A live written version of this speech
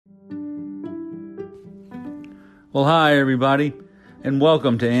Well, hi, everybody, and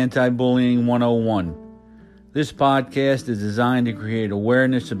welcome to Anti-Bullying 101. This podcast is designed to create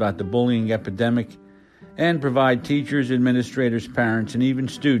awareness about the bullying epidemic and provide teachers, administrators, parents, and even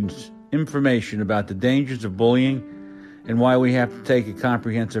students information about the dangers of bullying and why we have to take a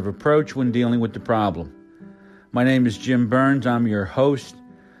comprehensive approach when dealing with the problem. My name is Jim Burns. I'm your host.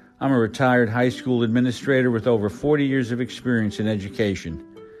 I'm a retired high school administrator with over 40 years of experience in education.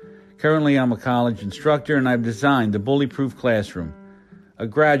 Currently, I'm a college instructor, and I've designed the Bully Proof Classroom, a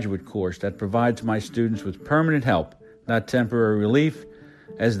graduate course that provides my students with permanent help, not temporary relief,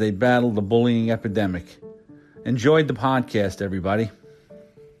 as they battle the bullying epidemic. Enjoyed the podcast, everybody.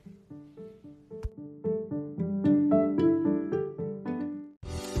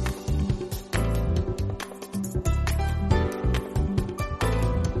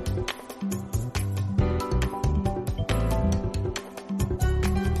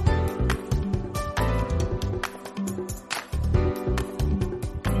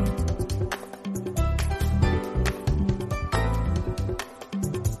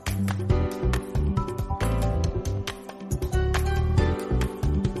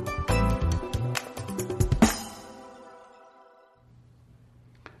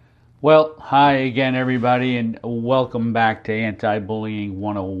 Well, hi again, everybody, and welcome back to Anti-Bullying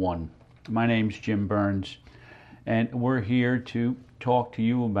 101. My name's Jim Burns, and we're here to talk to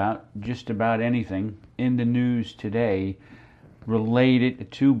you about just about anything in the news today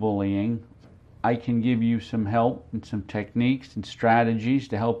related to bullying. I can give you some help and some techniques and strategies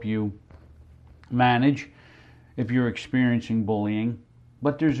to help you manage if you're experiencing bullying,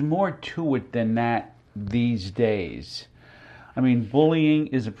 but there's more to it than that these days. I mean, bullying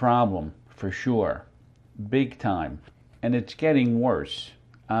is a problem, for sure, big time, and it's getting worse.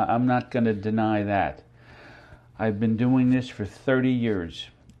 I'm not going to deny that. I've been doing this for 30 years,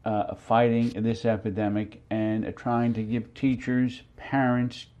 fighting this epidemic and trying to give teachers,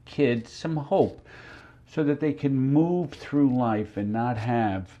 parents, kids some hope so that they can move through life and not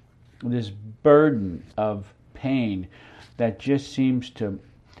have this burden of pain that just seems to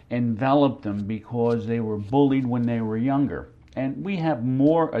envelop them because they were bullied when they were younger. And we have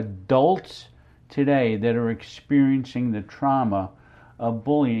more adults today that are experiencing the trauma of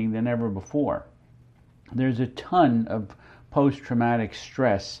bullying than ever before. There's a ton of post-traumatic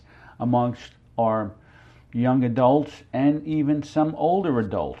stress amongst our young adults and even some older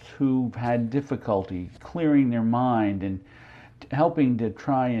adults who've had difficulty clearing their mind and helping to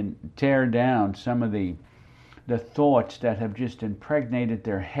try and tear down some of the thoughts that have just impregnated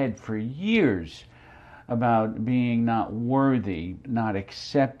their head for years about being not worthy, not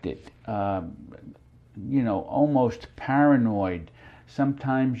accepted, almost paranoid.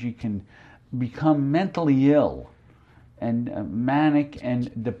 Sometimes you can become mentally ill and manic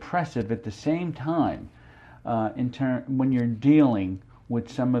and depressive at the same time when you're dealing with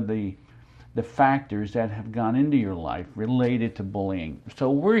some of the factors that have gone into your life related to bullying.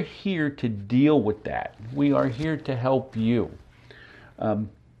 So we're here to deal with that. We are here to help you.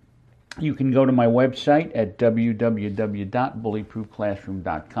 You can go to my website at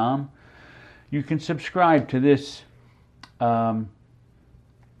www.bullyproofclassroom.com. You can subscribe to this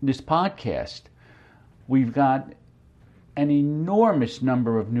podcast. We've got an enormous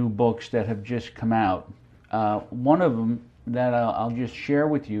number of new books that have just come out. One of them that I'll just share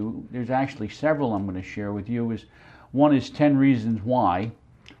with you, there's actually several I'm going to share with you, one is 10 Reasons Why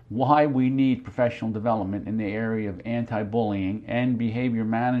we need professional development in the area of anti-bullying and behavior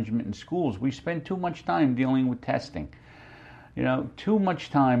management in schools. We spend too much time dealing with testing. Too much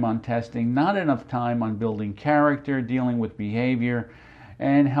time on testing, not enough time on building character, dealing with behavior,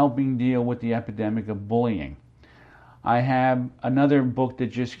 and helping deal with the epidemic of bullying. I have another book that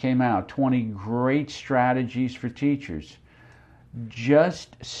just came out, 20 Great Strategies for Teachers.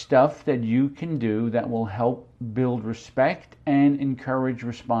 Just stuff that you can do that will help build respect and encourage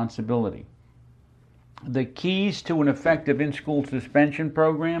responsibility. The keys to an effective in-school suspension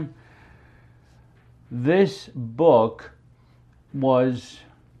program. This book was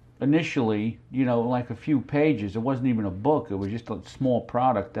initially, like a few pages. It wasn't even a book. It was just a small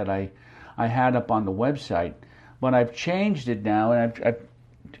product that I had up on the website. But I've changed it now, and I've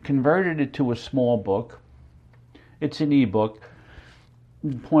converted it to a small book. It's an ebook.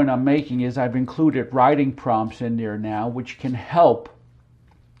 The point I'm making is I've included writing prompts in there now, which can help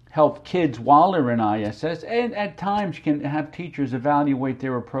kids while they're in ISS, and at times can have teachers evaluate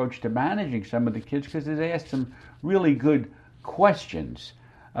their approach to managing some of the kids, because they ask some really good questions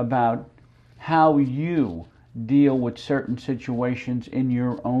about how you deal with certain situations in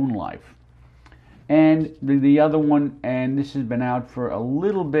your own life. And the other one, and this has been out for a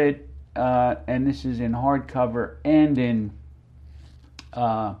little bit, and this is in hardcover and in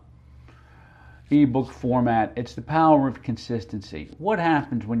ebook format. It's The Power of Consistency. What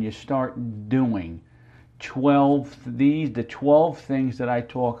happens when you start doing the 12 things that I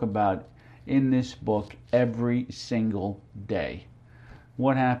talk about in this book every single day?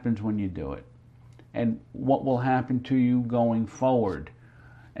 What happens when you do it? And what will happen to you going forward?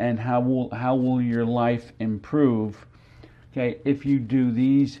 And how will your life improve, okay, if you do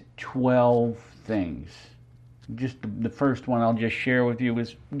these 12 things? Just the first one I'll just share with you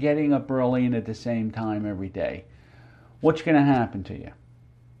is getting up early and at the same time every day. What's going to happen to you?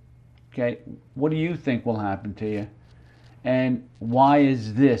 Okay, what do you think will happen to you? And why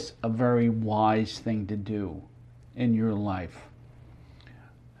is this a very wise thing to do in your life?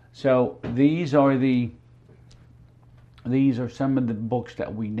 So these are some of the books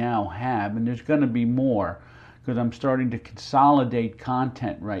that we now have, and there's going to be more because I'm starting to consolidate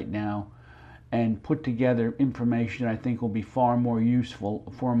content right now and put together information I think will be far more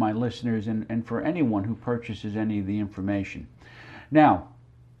useful for my listeners and for anyone who purchases any of the information. Now,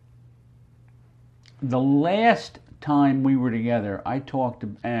 the last time we were together, I did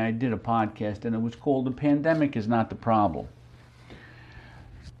a podcast, and it was called "The Pandemic Is Not the Problem,"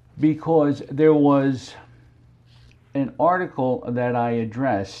 because there was an article that I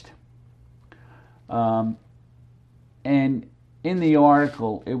addressed, and in the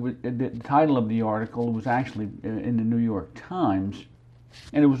article, the title of the article was actually in the New York Times,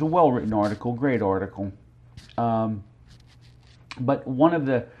 and it was a well-written article, great article. But one of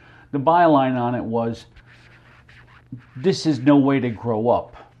the byline on it was, "This is no way to grow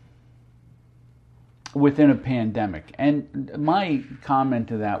up within a pandemic." And my comment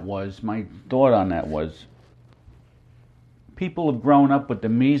to that was, my thought on that was, people have grown up with the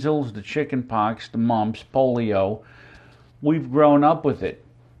measles, the chicken pox, the mumps, polio. We've grown up with it,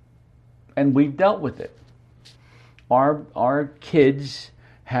 and we've dealt with it. Our kids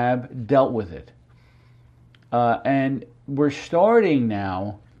have dealt with it. And we're starting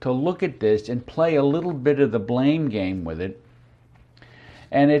now to look at this and play a little bit of the blame game with it,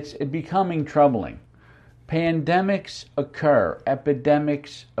 and it's becoming troubling. Pandemics occur,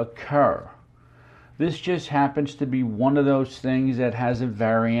 epidemics occur. This just happens to be one of those things that has a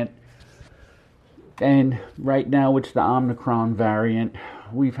variant, and right now it's the Omicron variant.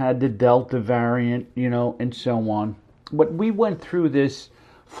 We've had the Delta variant, and so on. But we went through this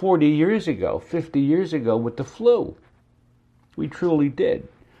 40 years ago, 50 years ago with the flu. We truly did.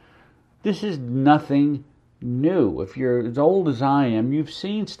 This is nothing new. If you're as old as I am, you've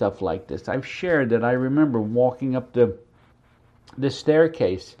seen stuff like this. I've shared that I remember walking up the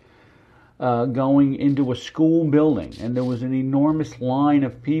staircase going into a school building, and there was an enormous line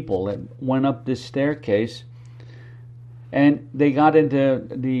of people that went up this staircase, and they got into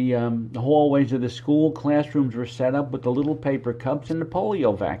the hallways of the school. Classrooms were set up with the little paper cups, and the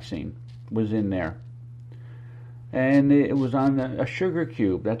polio vaccine was in there. And it was on a sugar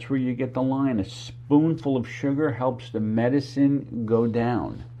cube. That's where you get the line. A spoonful of sugar helps the medicine go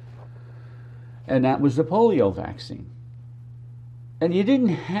down. And that was the polio vaccine. And you didn't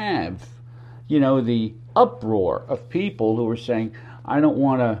have, the uproar of people who were saying, I don't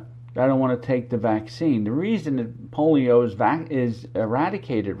want to take the vaccine. The reason that polio is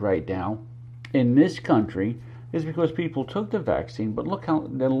eradicated right now in this country is because people took the vaccine. But look how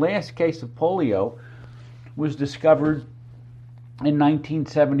the last case of polio was discovered in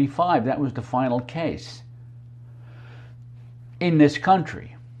 1975. That was the final case in this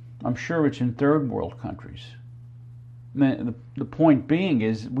country. I'm sure it's in third world countries. The point being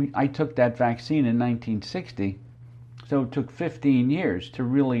is, I took that vaccine in 1960, so it took 15 years to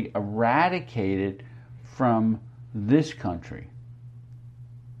really eradicate it from this country.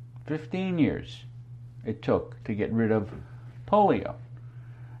 15 years it took to get rid of polio.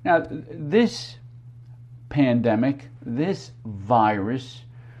 Now, this pandemic, this virus,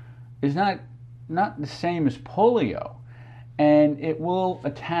 is not the same as polio, and it will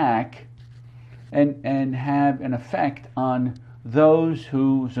attack and have an effect on those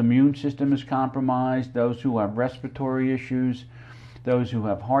whose immune system is compromised, those who have respiratory issues, those who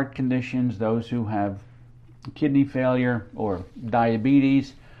have heart conditions, those who have kidney failure or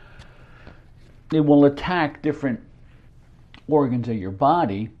diabetes. It will attack different organs of your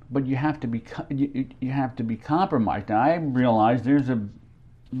body, but you have to be compromised. Now, I realize there's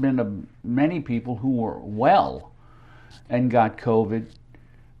been many people who were well and got COVID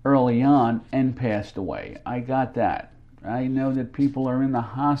early on and passed away. I got that. I know that people are in the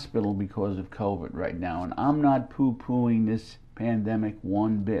hospital because of COVID right now, and I'm not poo-pooing this pandemic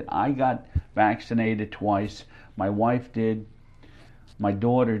one bit. I got vaccinated twice. My wife did. My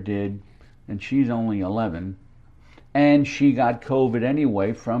daughter did, and she's only 11. And she got COVID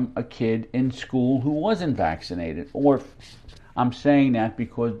anyway from a kid in school who wasn't vaccinated. Or I'm saying that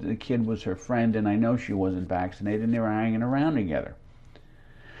because the kid was her friend and I know she wasn't vaccinated and they were hanging around together.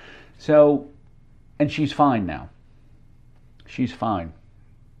 So, and she's fine now. She's fine.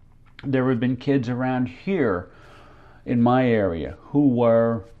 There have been kids around here in my area who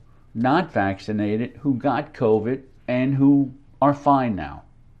were not vaccinated, who got COVID, and who are fine now.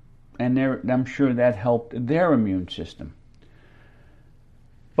 And I'm sure that helped their immune system.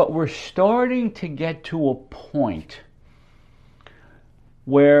 But we're starting to get to a point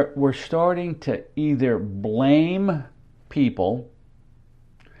where we're starting to either blame people,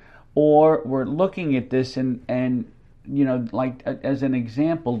 or we're looking at this and you know, like as an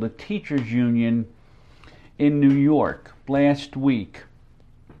example, the teachers union in New York last week,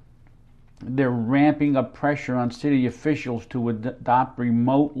 they're ramping up pressure on city officials to adopt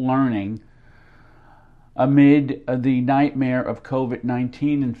remote learning amid the nightmare of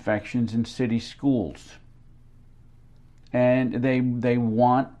COVID-19 infections in city schools. And they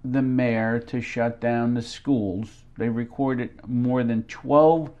want the mayor to shut down the schools. They recorded more than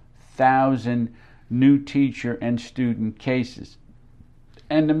 12,000 new teacher and student cases.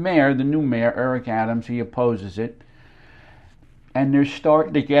 And the mayor, the new mayor, Eric Adams, he opposes it. And they're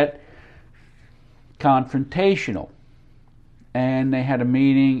starting to get confrontational. And they had a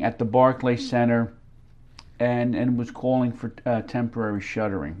meeting at the Barclays Center and was calling for temporary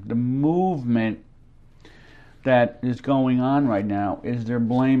shuttering. The movement that is going on right now is they're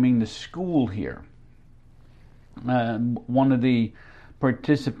blaming the school here. One of the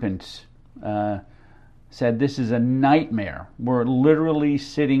participants said, "This is a nightmare. We're literally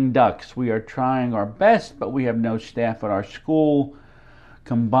sitting ducks. We are trying our best, but we have no staff at our school.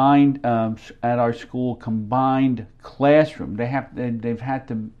 Combined classroom. They've had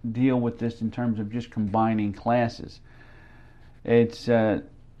to deal with this in terms of just combining classes. It's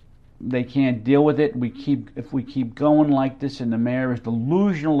they can't deal with it. If we keep going like this, and the mayor is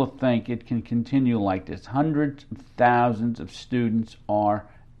delusional to think it can continue like this. Hundreds of thousands of students are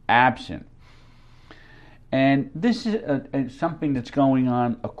absent." And this is something that's going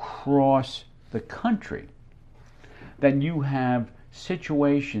on across the country. That you have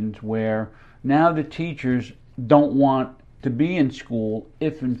situations where now the teachers don't want to be in school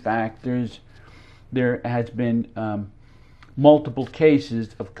if in fact there has been multiple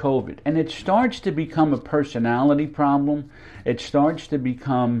cases of COVID. And it starts to become a personality problem. It starts to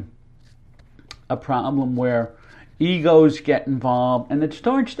become a problem where egos get involved, and it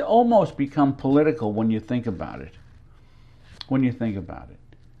starts to almost become political when you think about it.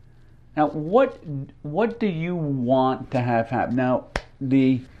 Now, what do you want to have happen? Now,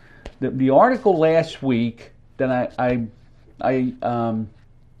 the article last week that I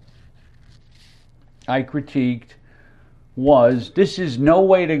critiqued was, this is no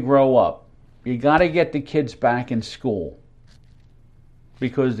way to grow up. You got to get the kids back in school,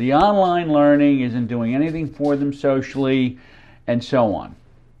 because the online learning isn't doing anything for them socially, and so on.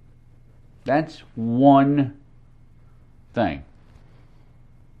 That's one thing.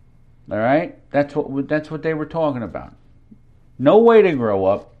 All right? That's what they were talking about. No way to grow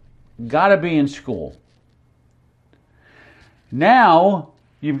up. Got to be in school. Now,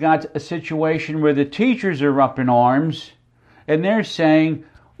 you've got a situation where the teachers are up in arms, and they're saying,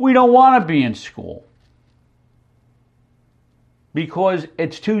 we don't want to be in school, because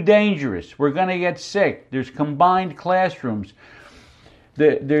it's too dangerous. We're going to get sick. There's combined classrooms.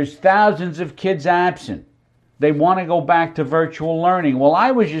 There's thousands of kids absent. They want to go back to virtual learning. Well,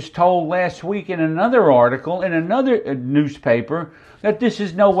 I was just told last week in another article, in another newspaper, that this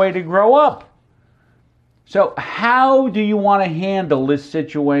is no way to grow up. So how do you want to handle this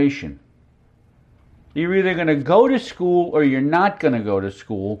situation? You're either going to go to school or you're not going to go to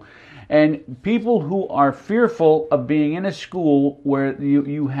school. And people who are fearful of being in a school where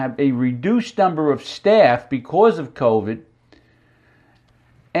you have a reduced number of staff because of COVID,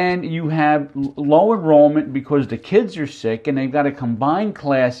 and you have low enrollment because the kids are sick and they've got to combine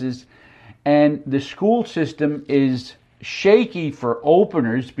classes, and the school system is shaky for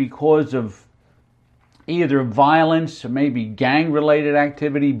openers because of either violence or maybe gang-related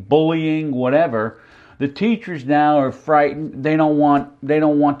activity, bullying, whatever. The teachers now are frightened. They don't want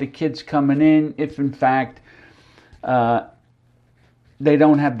the kids coming in if, in fact, they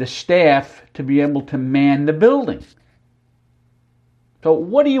don't have the staff to be able to man the building. So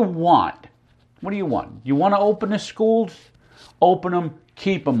what do you want? What do you want? You want to open the schools? Open them.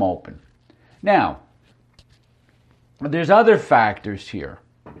 Keep them open. Now, there's other factors here.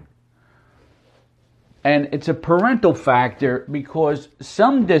 And it's a parental factor because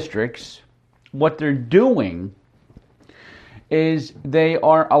some districts, what they're doing is they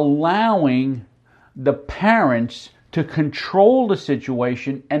are allowing the parents to control the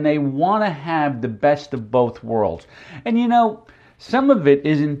situation, and they want to have the best of both worlds. And you know, some of it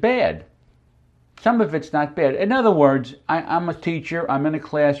isn't bad. Some of it's not bad. In other words, I'm a teacher, I'm in a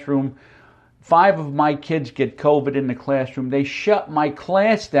classroom, 5 of my kids get COVID in the classroom. They shut my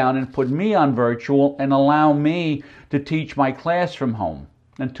class down and put me on virtual and allow me to teach my class from home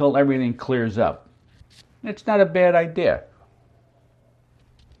until everything clears up. It's not a bad idea.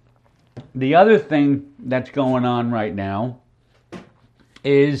 The other thing that's going on right now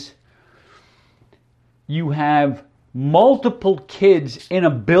is you have multiple kids in a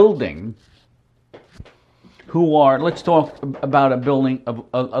building who are, let's talk about a building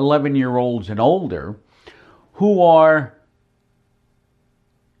of 11-year-olds and older, who are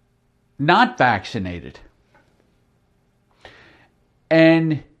not vaccinated.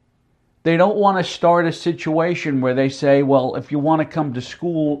 And they don't want to start a situation where they say, well, if you want to come to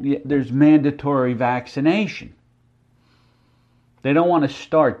school, there's mandatory vaccination. They don't want to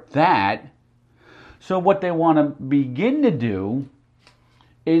start that. So what they want to begin to do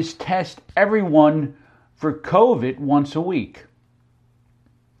is test everyone for COVID once a week.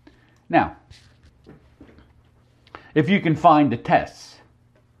 Now, if you can find the tests,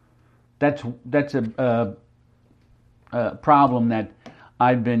 that's a problem that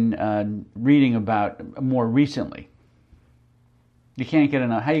I've been reading about more recently. You can't get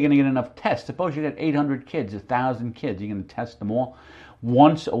enough. How are you going to get enough tests? Suppose you got 800 kids, 1,000 kids. You're going to test them all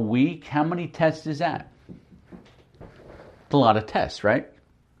once a week? How many tests is that? It's a lot of tests, right?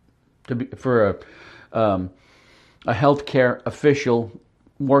 For a healthcare official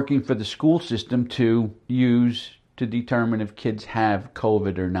working for the school system to use to determine if kids have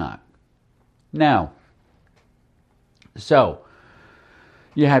COVID or not. Now, so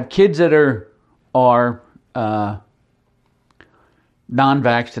you have kids that are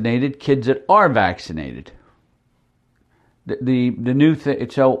non-vaccinated, kids that are vaccinated. The new thing.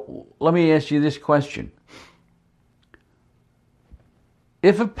 So let me ask you this question: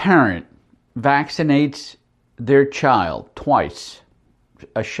 if a parent vaccinates their child twice,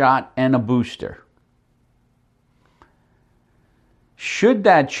 a shot and a booster, should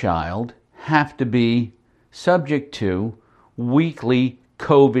that child have to be subject to weekly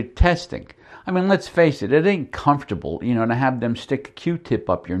COVID testing? I mean, let's face it, it ain't comfortable, to have them stick a Q-tip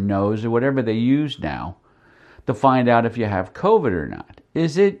up your nose or whatever they use now to find out if you have COVID or not.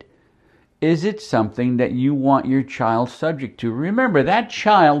 Is it something that you want your child subject to? Remember, that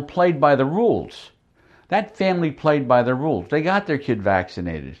child played by the rules. That family played by the rules. They got their kid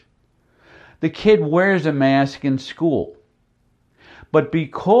vaccinated. The kid wears a mask in school. But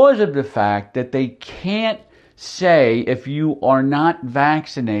because of the fact that they can't say if you are not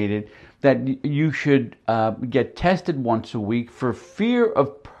vaccinated that you should get tested once a week for fear of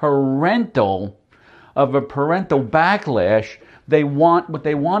a parental backlash, what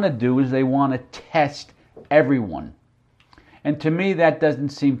they want to do is they want to test everyone. And to me, that doesn't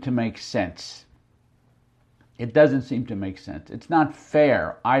seem to make sense. It doesn't seem to make sense. It's not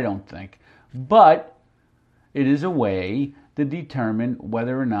fair, I don't think. But it is a way to determine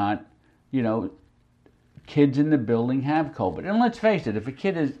whether or not, kids in the building have COVID. And let's face it, if a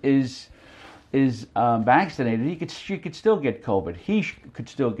kid is vaccinated, she could still get COVID. He could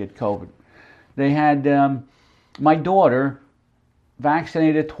still get COVID. They had my daughter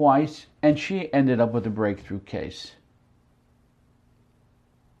vaccinated twice, and she ended up with a breakthrough case.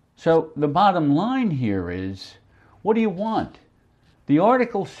 So the bottom line here is, what do you want? The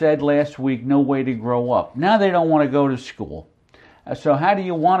article said last week, no way to grow up. Now they don't want to go to school. So how do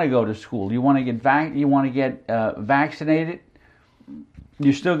you want to go to school? You want to get vaccinated?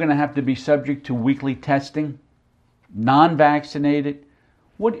 You're still going to have to be subject to weekly testing. Non-vaccinated?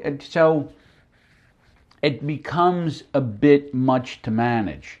 So it becomes a bit much to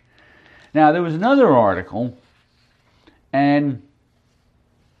manage. Now there was another article, and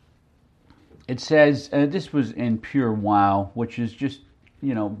it says, this was in Pure Wow, which is just,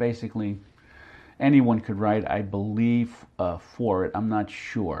 basically anyone could write, I believe, for it. I'm not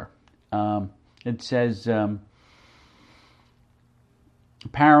sure. It says,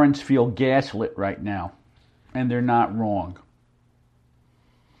 parents feel gaslit right now, and they're not wrong.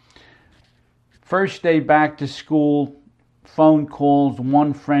 First day back to school, phone calls,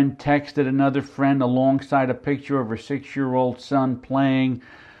 one friend texted another friend alongside a picture of her 6-year-old son playing.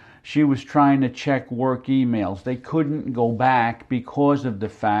 She was trying to check work emails. They couldn't go back because of the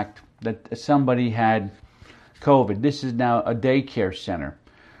fact that somebody had COVID. This is now a daycare center.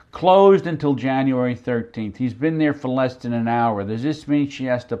 Closed until January 13th. He's been there for less than an hour. Does this mean she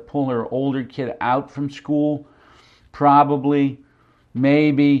has to pull her older kid out from school? Probably.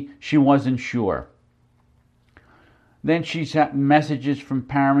 Maybe. She wasn't sure. Then she's had messages from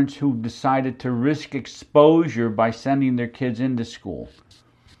parents who decided to risk exposure by sending their kids into school.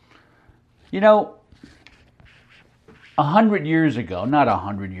 100 years ago, not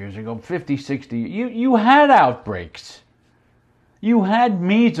 100 years ago, 50, 60, you had outbreaks. You had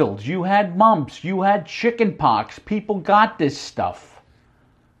measles, you had mumps, you had chicken pox. People got this stuff.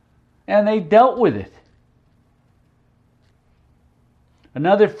 And they dealt with it.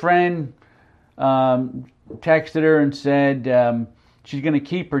 Another friend texted her and said she's going to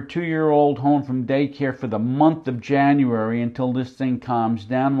keep her 2-year-old home from daycare for the month of January until this thing calms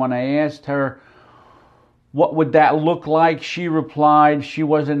down. When I asked her what would that look like, she replied she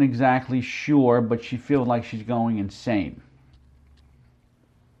wasn't exactly sure, but she feels like she's going insane.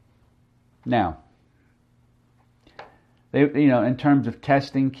 Now, in terms of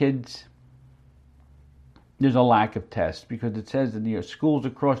testing kids, there's a lack of tests because it says that schools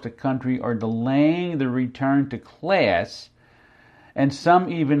across the country are delaying the return to class, and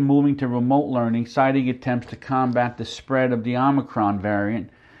some even moving to remote learning, citing attempts to combat the spread of the Omicron variant,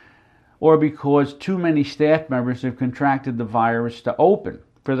 or because too many staff members have contracted the virus to open.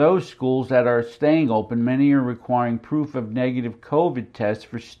 For those schools that are staying open, many are requiring proof of negative COVID tests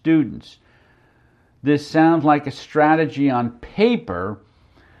for students. This sounds like a strategy on paper,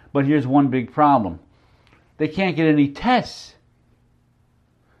 but here's one big problem. They can't get any tests.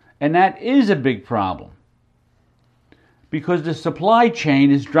 And that is a big problem. Because the supply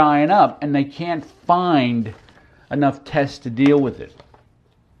chain is drying up and they can't find enough tests to deal with it.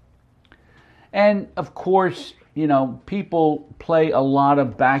 And of course, people play a lot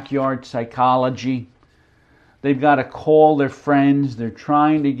of backyard psychology. They've got to call their friends. They're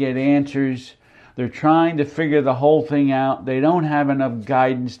trying to get answers. They're trying to figure the whole thing out. They don't have enough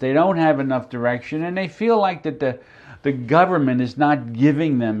guidance. They don't have enough direction. And they feel like that the government is not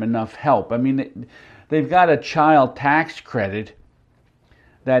giving them enough help. I mean, they've got a child tax credit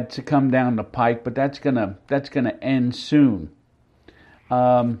that's to come down the pike, but that's gonna end soon.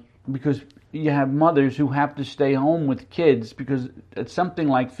 Because you have mothers who have to stay home with kids because it's something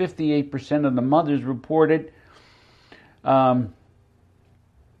like 58% of the mothers reported moms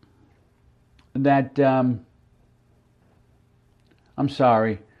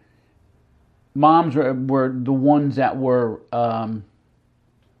were the ones that were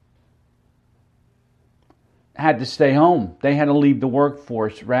had to stay home. They had to leave the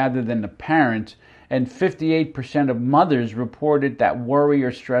workforce rather than the parents. And 58% of mothers reported that worry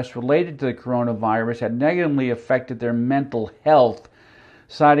or stress related to the coronavirus had negatively affected their mental health,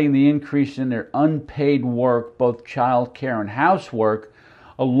 citing the increase in their unpaid work, both child care and housework,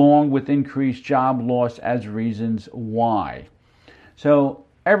 along with increased job loss as reasons why. So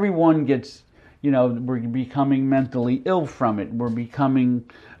everyone gets, we're becoming mentally ill from it. We're becoming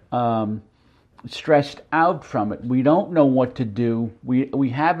stressed out from it. We don't know what to do. We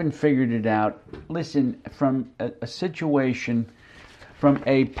haven't figured it out. Listen, from a situation, from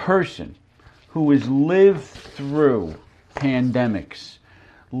a person who has lived through pandemics,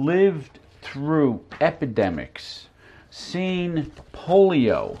 lived through epidemics, seen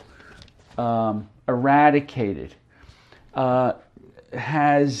polio eradicated,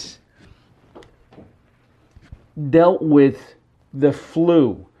 has dealt with the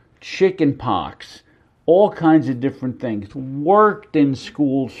flu, chicken pox, all kinds of different things, worked in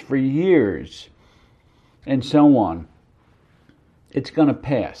schools for years, and so on. It's going to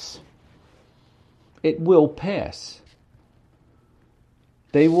pass. It will pass.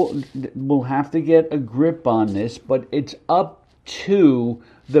 They will have to get a grip on this, but it's up to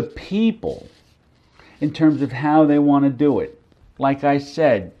the people in terms of how they want to do it. Like I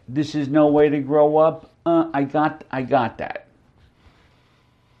said, this is no way to grow up. I got that.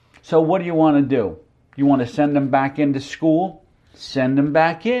 So what do you want to do? You want to send them back into school? Send them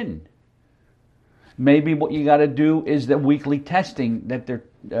back in. Maybe what you got to do is the weekly testing that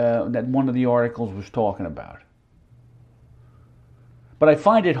that one of the articles was talking about. But I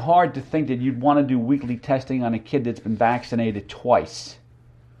find it hard to think that you'd want to do weekly testing on a kid that's been vaccinated twice.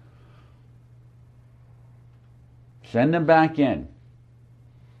 Send them back in.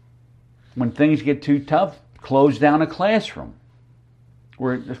 When things get too tough, close down a classroom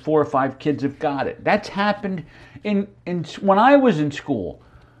where 4 or 5 kids have got it. That's happened in when I was in school.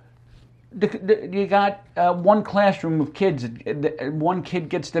 You got one classroom of kids. One kid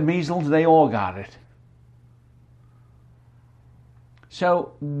gets the measles, they all got it.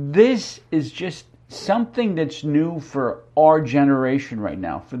 So this is just something that's new for our generation right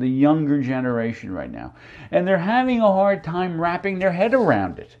now, for the younger generation right now. And they're having a hard time wrapping their head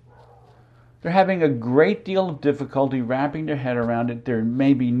around it. They're having a great deal of difficulty wrapping their head around it. There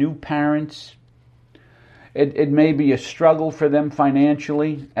may be new parents. It may be a struggle for them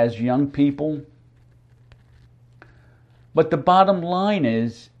financially as young people. But the bottom line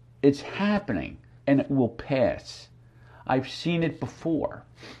is, it's happening and it will pass. I've seen it before.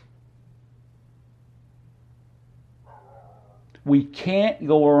 We can't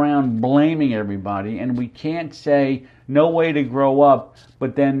go around blaming everybody, and we can't say no way to grow up,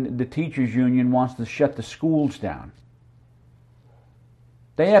 but then the teachers union wants to shut the schools down.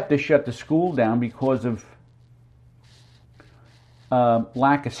 They have to shut the school down because of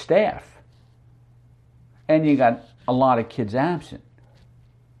lack of staff. And you got a lot of kids absent.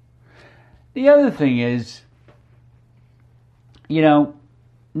 The other thing is,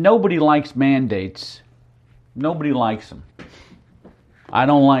 nobody likes mandates. Nobody likes them. I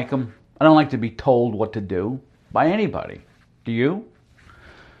don't like them. I don't like to be told what to do by anybody. Do you?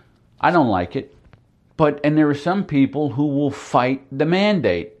 I don't like it. And there are some people who will fight the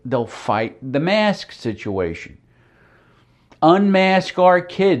mandate. They'll fight the mask situation. Unmask our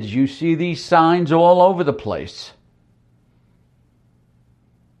kids. You see these signs all over the place.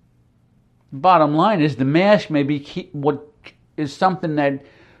 Bottom line is, the mask may be what is something that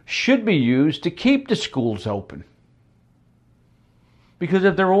should be used to keep the schools open. Because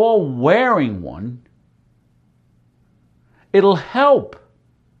if they're all wearing one, it'll help.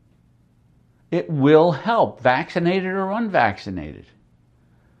 It will help, vaccinated or unvaccinated.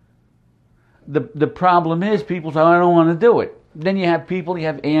 The problem is, people say, I don't want to do it. Then you have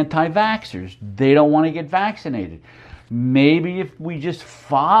anti-vaxxers. They don't want to get vaccinated. Maybe if we just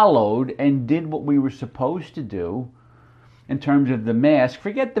followed and did what we were supposed to do in terms of the mask,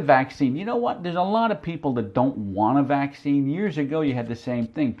 forget the vaccine. You know what? There's a lot of people that don't want a vaccine. Years ago, you had the same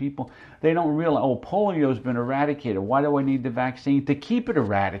thing. People, they don't realize, polio's been eradicated. Why do I need the vaccine? To keep it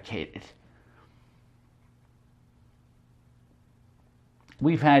eradicated.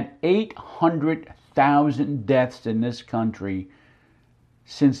 We've had 800,000 deaths in this country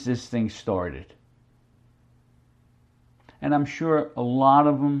since this thing started. And I'm sure a lot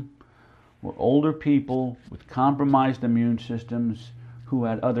of them were older people with compromised immune systems who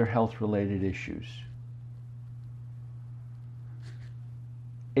had other health-related issues.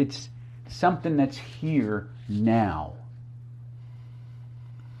 It's something that's here now.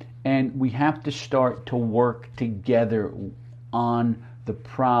 And we have to start to work together on the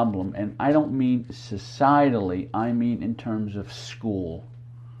problem. And I don't mean societally, I mean in terms of school.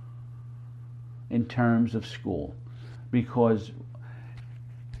 In terms of school. Because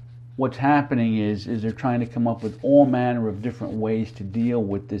what's happening is they're trying to come up with all manner of different ways to deal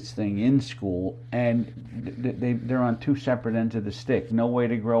with this thing in school, and they're on two separate ends of the stick. No way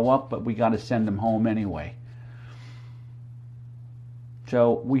to grow up, but we got to send them home anyway.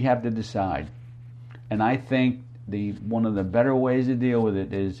 So we have to decide. And I think one of the better ways to deal with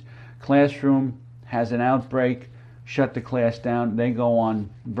it is, classroom has an outbreak, shut the class down, they go on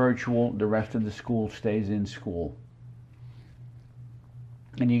virtual, the rest of the school stays in school.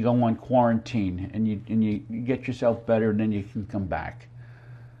 And you go on quarantine, and you get yourself better, and then you can come back.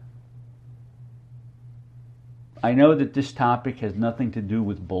 I know that this topic has nothing to do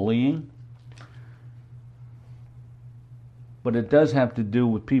with bullying, but it does have to do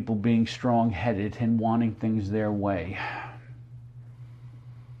with people being strong-headed and wanting things their way.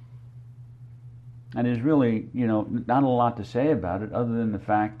 And there's really, not a lot to say about it, other than the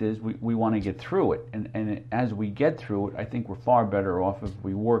fact is we want to get through it. And as we get through it, I think we're far better off if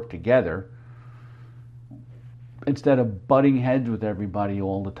we work together instead of butting heads with everybody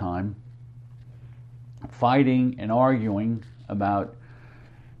all the time, fighting and arguing about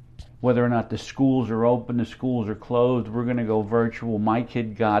whether or not the schools are open, the schools are closed, we're going to go virtual, my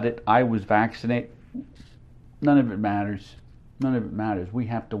kid got it, I was vaccinated. None of it matters. None of it matters. We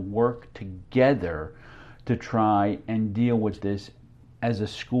have to work together to try and deal with this as a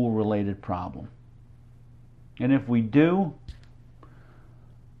school-related problem. And if we do,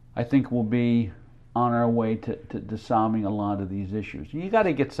 I think we'll be on our way to solving a lot of these issues. You got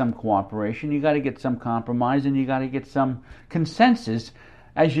to get some cooperation, you got to get some compromise, and you got to get some consensus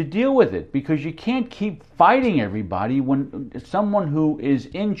as you deal with it, because you can't keep fighting everybody when someone who is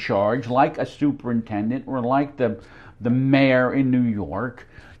in charge, like a superintendent or like the mayor in New York,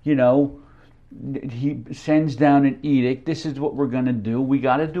 he sends down an edict, this is what we're going to do. We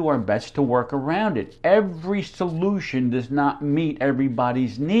got to do our best to work around it. Every solution does not meet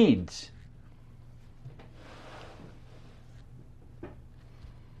everybody's needs.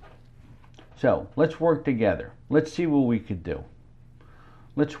 So let's work together. Let's see what we could do.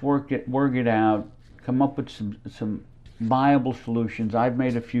 Let's work it out. Come up with some viable solutions. I've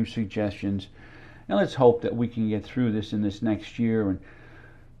made a few suggestions, and let's hope that we can get through this in this next year.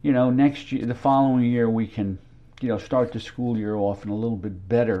 And next year, the following year, we can start the school year off in a little bit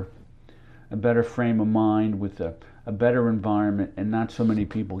better, a better frame of mind with a better environment and not so many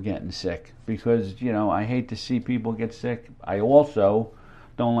people getting sick. Because I hate to see people get sick. I also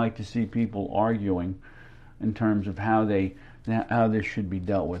don't like to see people arguing in terms of how this should be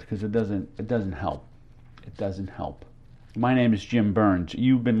dealt with, because it doesn't help. It doesn't help. My name is Jim Burns.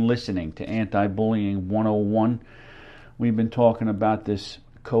 You've been listening to Anti-Bullying 101. We've been talking about this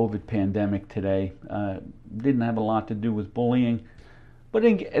COVID pandemic today. Didn't have a lot to do with bullying, but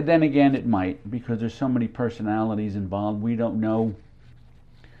then again it might, because there's so many personalities involved. We don't know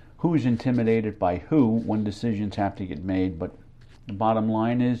who's intimidated by who when decisions have to get made, but the bottom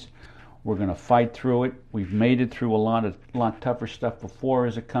line is we're going to fight through it. We've made it through a lot tougher stuff before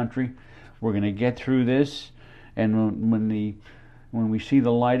as a country. We're going to get through this, and when we see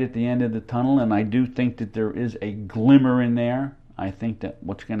the light at the end of the tunnel, and I do think that there is a glimmer in there, I think that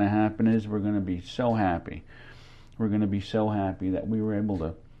what's going to happen is we're going to be so happy. We're going to be so happy that we were able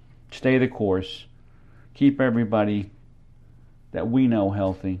to stay the course, keep everybody that we know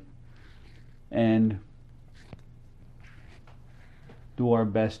healthy, and do our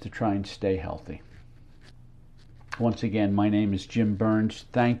best to try and stay healthy. Once again, my name is Jim Burns.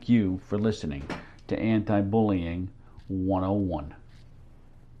 Thank you for listening to Anti-Bullying 101.